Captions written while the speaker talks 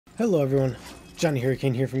Hello everyone, Johnny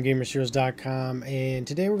Hurricane here from GamersHeroes.com, and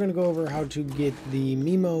today we're going to go over how to get the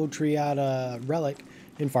Mimo Triada Relic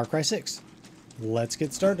in Far Cry 6. Let's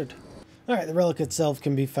get started. Alright, the relic itself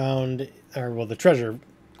can be found, or well, the treasure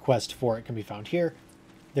quest for it can be found here.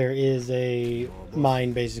 There is a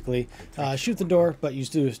mine, basically. Shoot the door, but you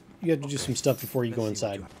have to do some stuff before you go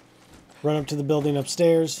inside. Run up to the building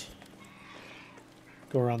upstairs,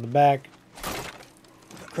 go around the back,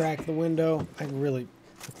 crack the window.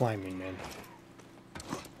 The climbing, man.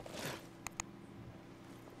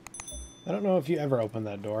 I don't know if you ever open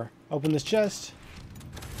that door. Open this chest,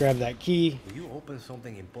 grab that key. Do you open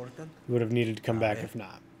something important? You would have needed to come back if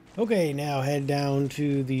not. Okay, now head down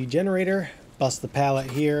to the generator, bust the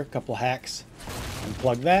pallet here, a couple hacks,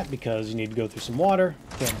 unplug that because you need to go through some water.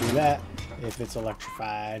 Can't do that if it's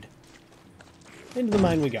electrified. Into the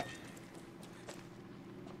mine we go.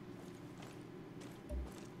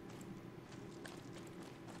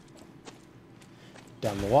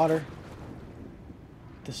 Down the water.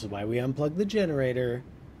 This is why we unplugged the generator.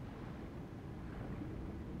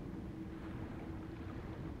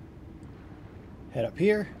 Head up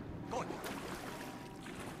here.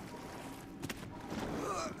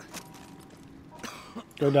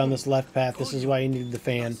 Go down this left path. This is why you need the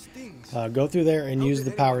fan. Go through there and use the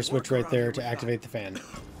power switch right there to activate the fan.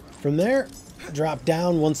 From there, drop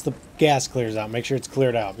down once the gas clears out. Make sure it's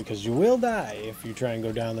cleared out because you will die if you try and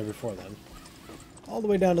go down there before then. All the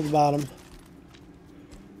way down to the bottom.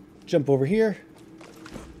 Jump over here.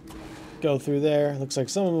 Go through there. Looks like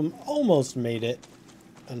some of them almost made it.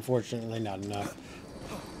 Unfortunately, not enough.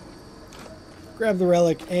 Grab the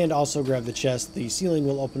relic and also grab the chest. The ceiling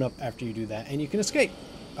will open up after you do that and you can escape.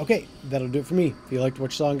 Okay, that'll do it for me. If you liked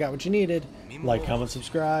what you saw and got what you needed, like, comment,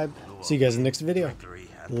 subscribe. See you guys in the next video.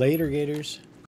 Later, Gators.